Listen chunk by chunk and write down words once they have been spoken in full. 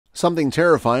Something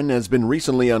terrifying has been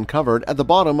recently uncovered at the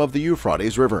bottom of the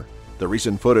Euphrates River. The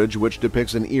recent footage, which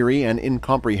depicts an eerie and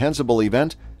incomprehensible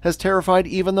event, has terrified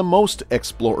even the most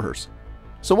explorers.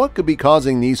 So what could be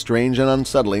causing these strange and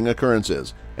unsettling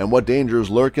occurrences, and what dangers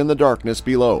lurk in the darkness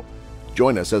below?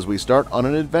 Join us as we start on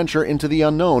an adventure into the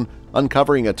unknown,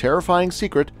 uncovering a terrifying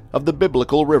secret of the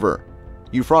biblical river,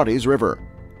 Euphrates River.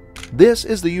 This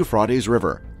is the Euphrates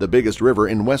River, the biggest river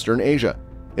in Western Asia.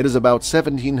 It is about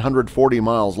 1,740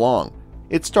 miles long.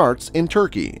 It starts in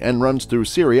Turkey and runs through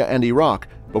Syria and Iraq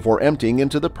before emptying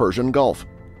into the Persian Gulf.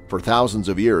 For thousands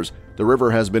of years, the river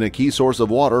has been a key source of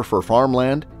water for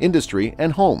farmland, industry,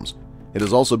 and homes. It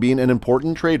has also been an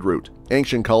important trade route.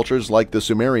 Ancient cultures like the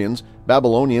Sumerians,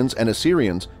 Babylonians, and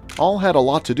Assyrians all had a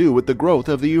lot to do with the growth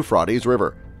of the Euphrates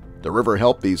River. The river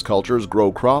helped these cultures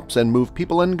grow crops and move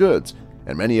people and goods,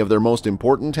 and many of their most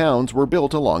important towns were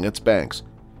built along its banks.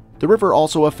 The river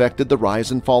also affected the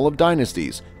rise and fall of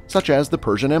dynasties, such as the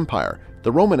Persian Empire,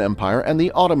 the Roman Empire, and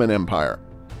the Ottoman Empire.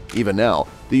 Even now,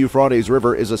 the Euphrates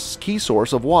River is a key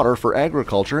source of water for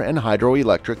agriculture and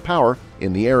hydroelectric power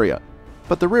in the area.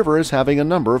 But the river is having a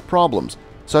number of problems,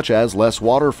 such as less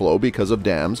water flow because of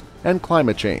dams and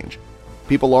climate change.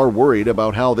 People are worried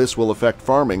about how this will affect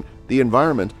farming, the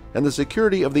environment, and the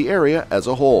security of the area as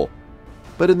a whole.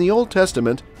 But in the Old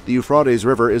Testament, the Euphrates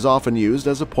River is often used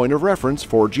as a point of reference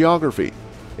for geography.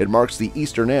 It marks the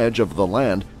eastern edge of the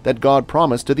land that God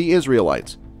promised to the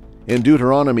Israelites. In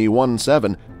Deuteronomy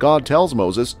 1:7, God tells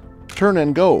Moses, "Turn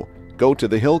and go to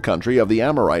the hill country of the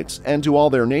Amorites and to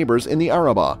all their neighbors in the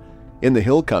Arabah, in the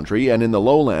hill country and in the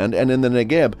lowland and in the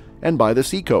Negeb and by the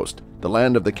seacoast, the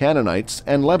land of the Canaanites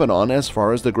and Lebanon as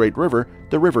far as the great river,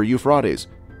 the river Euphrates."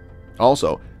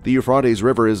 Also, the Euphrates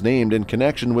River is named in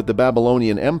connection with the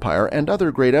Babylonian Empire and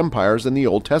other great empires in the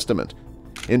Old Testament.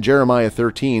 In Jeremiah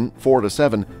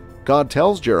 13:4-7, God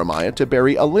tells Jeremiah to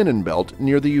bury a linen belt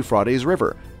near the Euphrates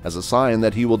River as a sign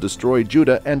that he will destroy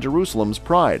Judah and Jerusalem's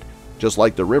pride, just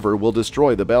like the river will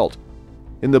destroy the belt.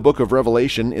 In the book of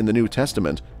Revelation in the New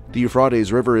Testament, the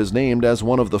Euphrates River is named as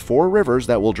one of the 4 rivers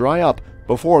that will dry up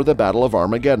before the Battle of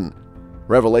Armageddon.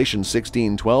 Revelation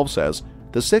 16:12 says,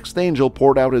 "The sixth angel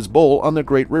poured out his bowl on the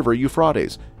great river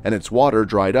Euphrates, and its water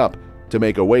dried up, to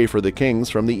make a way for the kings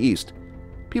from the east."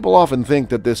 People often think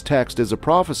that this text is a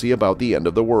prophecy about the end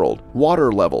of the world.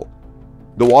 Water level.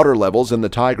 The water levels in the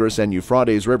Tigris and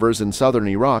Euphrates rivers in southern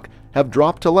Iraq have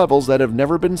dropped to levels that have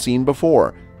never been seen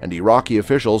before, and Iraqi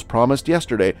officials promised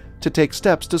yesterday to take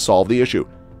steps to solve the issue.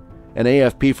 An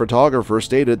AFP photographer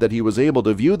stated that he was able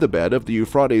to view the bed of the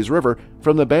Euphrates River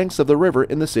from the banks of the river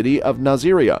in the city of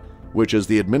Nasiriyah, which is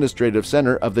the administrative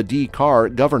center of the Kar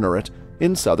Governorate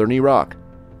in southern Iraq.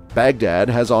 Baghdad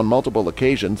has on multiple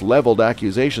occasions leveled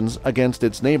accusations against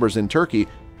its neighbors in Turkey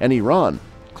and Iran,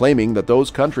 claiming that those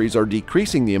countries are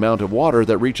decreasing the amount of water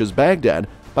that reaches Baghdad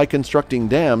by constructing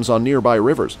dams on nearby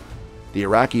rivers. The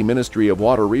Iraqi Ministry of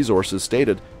Water Resources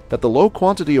stated that the low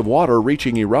quantity of water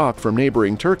reaching Iraq from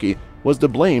neighboring Turkey was to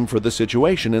blame for the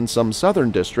situation in some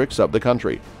southern districts of the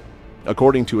country.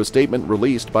 According to a statement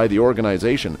released by the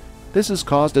organization, this has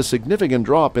caused a significant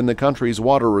drop in the country's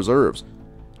water reserves.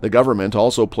 The government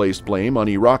also placed blame on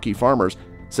Iraqi farmers,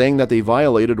 saying that they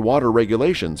violated water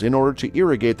regulations in order to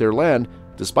irrigate their land,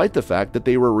 despite the fact that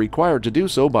they were required to do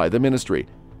so by the ministry.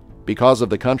 Because of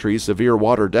the country's severe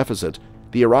water deficit,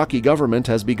 the Iraqi government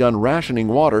has begun rationing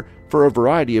water for a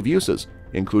variety of uses,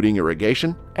 including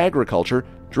irrigation, agriculture,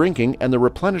 drinking, and the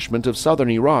replenishment of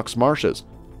southern Iraq's marshes.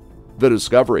 The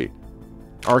discovery.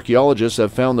 Archaeologists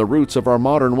have found the roots of our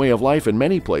modern way of life in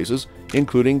many places,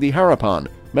 including the Harappan,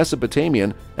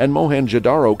 Mesopotamian, and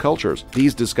Mohenjo-Daro cultures.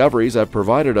 These discoveries have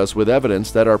provided us with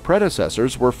evidence that our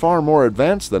predecessors were far more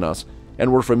advanced than us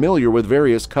and were familiar with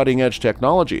various cutting-edge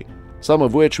technology, some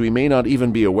of which we may not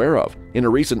even be aware of. In a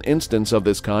recent instance of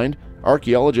this kind,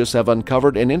 archaeologists have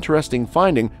uncovered an interesting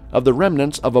finding of the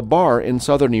remnants of a bar in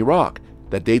southern Iraq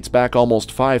that dates back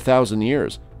almost 5,000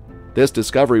 years. This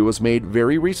discovery was made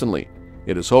very recently.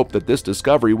 It is hoped that this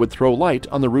discovery would throw light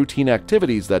on the routine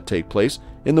activities that take place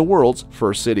in the world's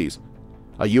first cities.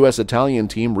 A U.S.-Italian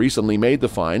team recently made the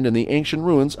find in the ancient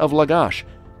ruins of Lagash,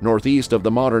 northeast of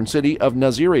the modern city of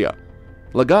Nasiriyah.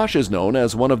 Lagash is known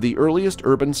as one of the earliest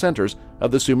urban centers of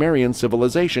the Sumerian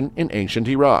civilization in ancient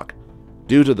Iraq.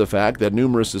 Due to the fact that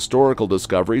numerous historical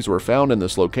discoveries were found in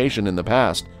this location in the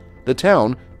past, the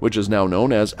town, which is now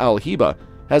known as Al-Hiba,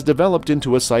 has developed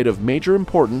into a site of major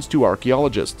importance to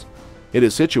archaeologists. It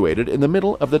is situated in the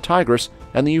middle of the Tigris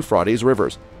and the Euphrates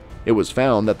rivers. It was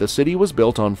found that the city was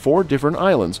built on 4 different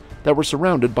islands that were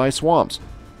surrounded by swamps.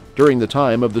 During the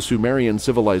time of the Sumerian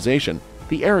civilization,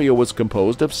 the area was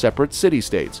composed of separate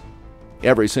city-states.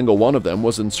 Every single one of them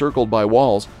was encircled by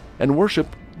walls and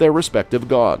worshipped their respective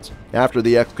gods. After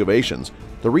the excavations,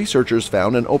 the researchers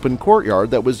found an open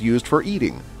courtyard that was used for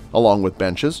eating, along with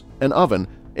benches, an oven,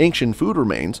 ancient food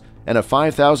remains, and a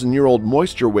 5,000-year-old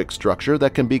moisture wick structure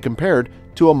that can be compared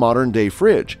to a modern-day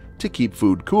fridge to keep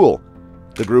food cool.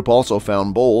 The group also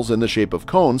found bowls in the shape of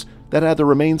cones that had the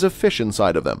remains of fish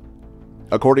inside of them.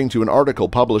 According to an article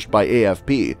published by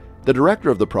AFP, the director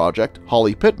of the project,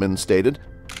 Holly Pittman, stated,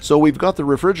 "So we've got the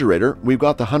refrigerator, we've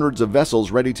got the hundreds of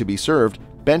vessels ready to be served,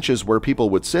 benches where people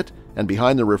would sit, and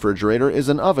behind the refrigerator is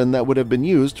an oven that would have been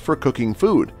used for cooking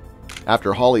food."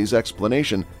 After Holly's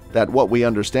explanation that what we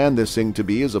understand this thing to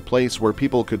be is a place where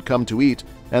people could come to eat,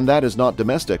 and that is not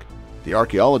domestic, the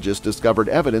archaeologists discovered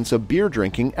evidence of beer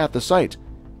drinking at the site.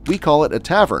 "We call it a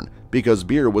tavern because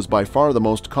beer was by far the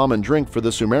most common drink for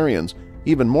the Sumerians,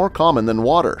 even more common than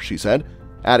water," she said,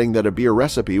 adding that a beer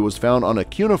recipe was found on a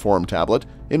cuneiform tablet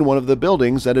in one of the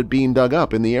buildings that had been dug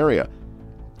up in the area.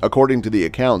 According to the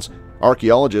accounts,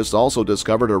 archaeologists also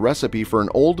discovered a recipe for an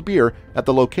old beer at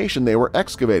the location they were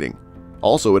excavating.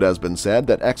 Also, it has been said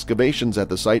that excavations at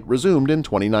the site resumed in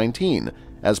 2019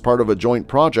 as part of a joint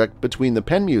project between the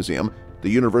Penn Museum, the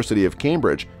University of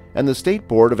Cambridge, and the State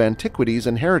Board of Antiquities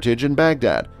and Heritage in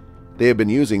Baghdad. They have been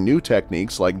using new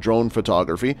techniques like drone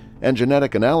photography and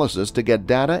genetic analysis to get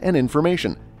data and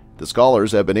information. The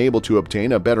scholars have been able to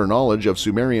obtain a better knowledge of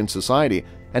Sumerian society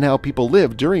and how people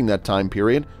lived during that time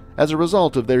period as a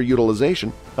result of their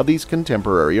utilization of these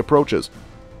contemporary approaches.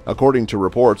 According to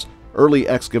reports, early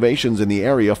excavations in the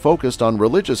area focused on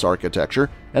religious architecture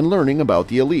and learning about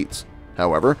the elites.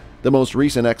 However, the most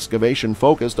recent excavation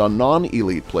focused on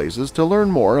non-elite places to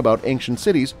learn more about ancient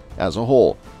cities as a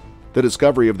whole. The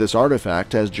discovery of this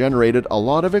artifact has generated a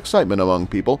lot of excitement among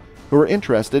people who are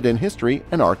interested in history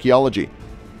and archaeology.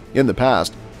 In the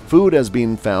past, food has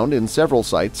been found in several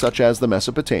sites such as the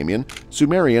Mesopotamian,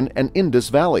 Sumerian, and Indus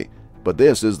Valley, but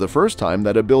this is the first time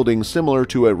that a building similar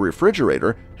to a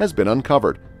refrigerator has been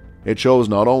uncovered. It shows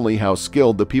not only how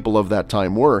skilled the people of that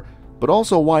time were, but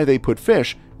also why they put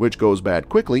fish, which goes bad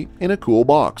quickly, in a cool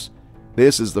box.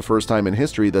 This is the first time in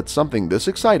history that something this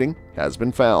exciting has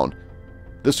been found.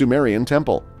 The Sumerian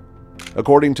Temple.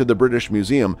 According to the British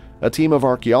Museum, a team of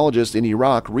archaeologists in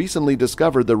Iraq recently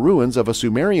discovered the ruins of a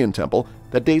Sumerian temple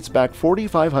that dates back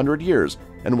 4,500 years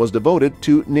and was devoted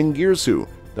to Ningirsu,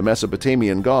 the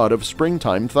Mesopotamian god of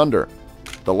springtime thunder.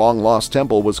 The long-lost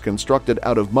temple was constructed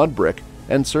out of mud brick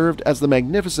and served as the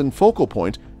magnificent focal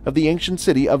point of the ancient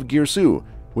city of Girsu,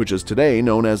 which is today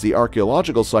known as the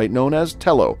archaeological site known as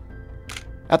Tello.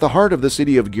 At the heart of the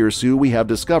city of Girsu, we have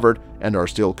discovered, and are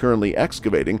still currently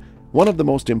excavating, one of the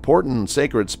most important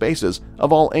sacred spaces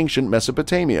of all ancient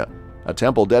Mesopotamia, a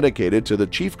temple dedicated to the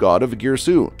chief god of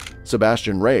Girsu.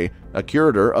 Sebastian Ray, a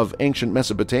curator of ancient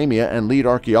Mesopotamia and lead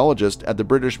archaeologist at the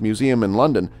British Museum in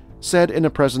London, said in a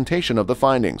presentation of the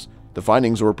findings. The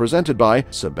findings were presented by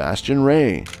Sebastian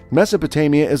Ray.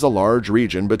 Mesopotamia is a large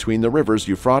region between the rivers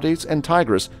Euphrates and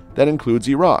Tigris that includes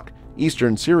Iraq,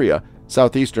 eastern Syria,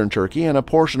 southeastern Turkey, and a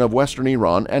portion of western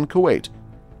Iran and Kuwait.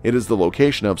 It is the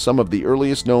location of some of the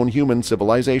earliest known human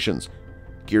civilizations.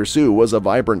 Girsu was a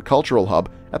vibrant cultural hub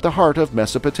at the heart of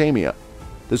Mesopotamia.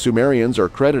 The Sumerians are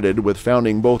credited with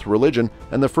founding both religion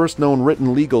and the first known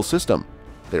written legal system.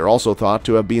 They are also thought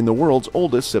to have been the world's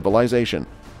oldest civilization.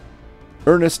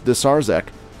 Ernest de Sarzec,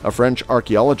 a French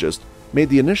archaeologist, made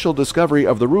the initial discovery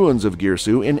of the ruins of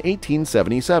Girsu in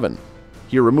 1877.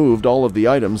 He removed all of the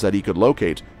items that he could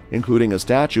locate, including a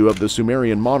statue of the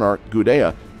Sumerian monarch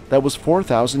Gudea that was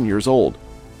 4,000 years old.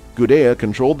 Gudea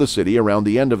controlled the city around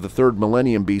the end of the 3rd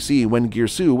millennium BC when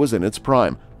Girsu was in its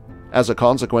prime. As a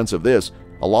consequence of this,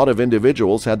 a lot of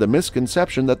individuals had the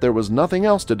misconception that there was nothing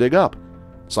else to dig up.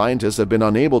 Scientists have been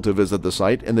unable to visit the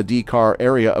site in the Dekar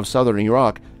area of southern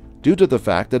Iraq due to the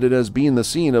fact that it has been the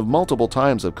scene of multiple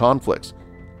times of conflicts.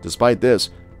 Despite this,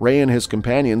 Ray and his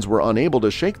companions were unable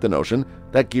to shake the notion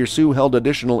that Girsu held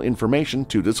additional information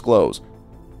to disclose.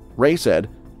 Ray said,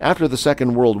 "After the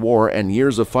Second World War and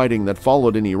years of fighting that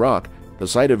followed in Iraq, the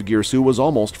site of Girsu was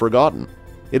almost forgotten.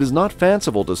 It is not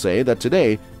fanciful to say that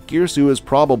today, Girsu is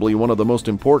probably one of the most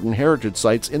important heritage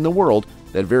sites in the world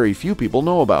that very few people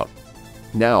know about."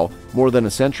 Now, more than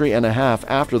a century and a half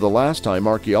after the last time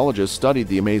archaeologists studied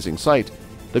the amazing site,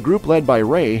 the group led by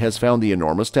Ray has found the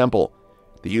enormous temple.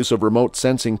 The use of remote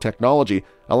sensing technology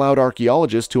allowed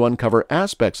archaeologists to uncover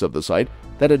aspects of the site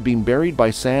that had been buried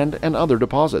by sand and other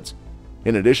deposits.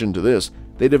 In addition to this,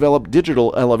 they developed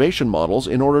digital elevation models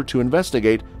in order to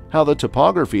investigate how the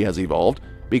topography has evolved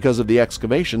because of the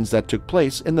excavations that took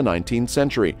place in the 19th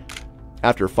century.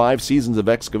 After 5 seasons of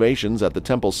excavations at the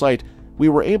temple site, we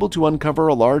were able to uncover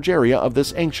a large area of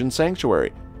this ancient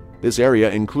sanctuary. This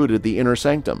area included the inner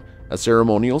sanctum, a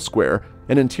ceremonial square,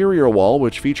 an interior wall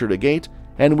which featured a gate,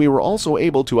 and we were also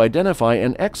able to identify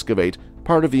and excavate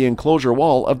part of the enclosure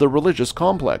wall of the religious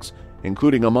complex,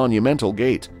 including a monumental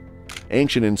gate.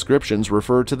 Ancient inscriptions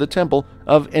refer to the temple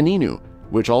of Eninu,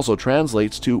 which also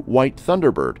translates to White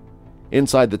Thunderbird.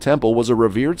 Inside the temple was a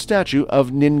revered statue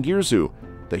of Ningirsu,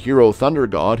 the hero thunder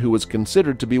god who was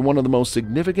considered to be one of the most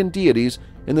significant deities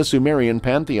in the Sumerian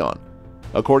pantheon.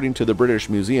 According to the British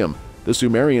Museum, the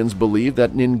Sumerians believed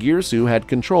that Ningirsu had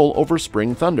control over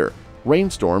spring thunder,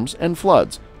 rainstorms, and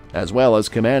floods, as well as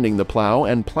commanding the plow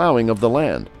and plowing of the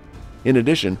land. In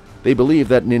addition, they believed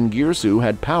that Ningirsu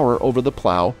had power over the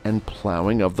plow and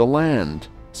plowing of the land.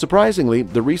 Surprisingly,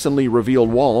 the recently revealed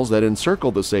walls that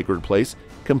encircle the sacred place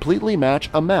completely match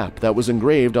a map that was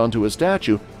engraved onto a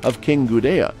statue of King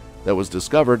Gudea that was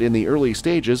discovered in the early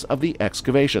stages of the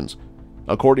excavations.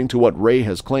 According to what Ray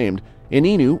has claimed,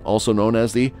 Eninu, also known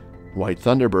as the White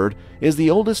Thunderbird, is the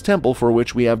oldest temple for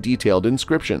which we have detailed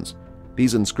inscriptions.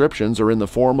 These inscriptions are in the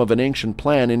form of an ancient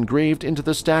plan engraved into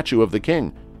the statue of the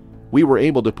king. We were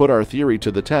able to put our theory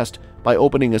to the test by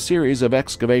opening a series of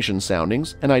excavation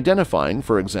soundings and identifying,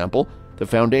 for example, the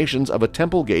foundations of a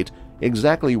temple gate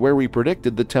exactly where we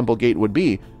predicted the temple gate would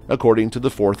be according to the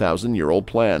 4,000-year-old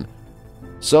plan.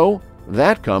 So,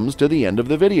 that comes to the end of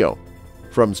the video.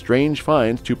 From strange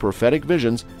finds to prophetic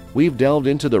visions, we've delved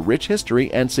into the rich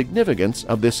history and significance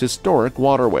of this historic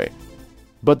waterway.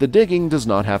 But the digging does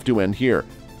not have to end here.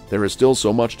 There is still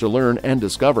so much to learn and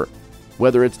discover.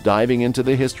 Whether it's diving into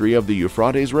the history of the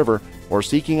Euphrates River or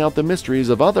seeking out the mysteries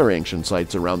of other ancient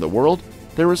sites around the world,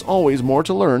 there is always more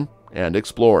to learn and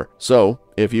explore. So,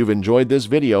 if you've enjoyed this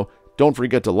video, don't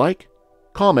forget to like,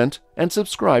 comment, and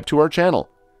subscribe to our channel.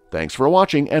 Thanks for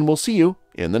watching, and we'll see you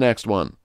in the next one.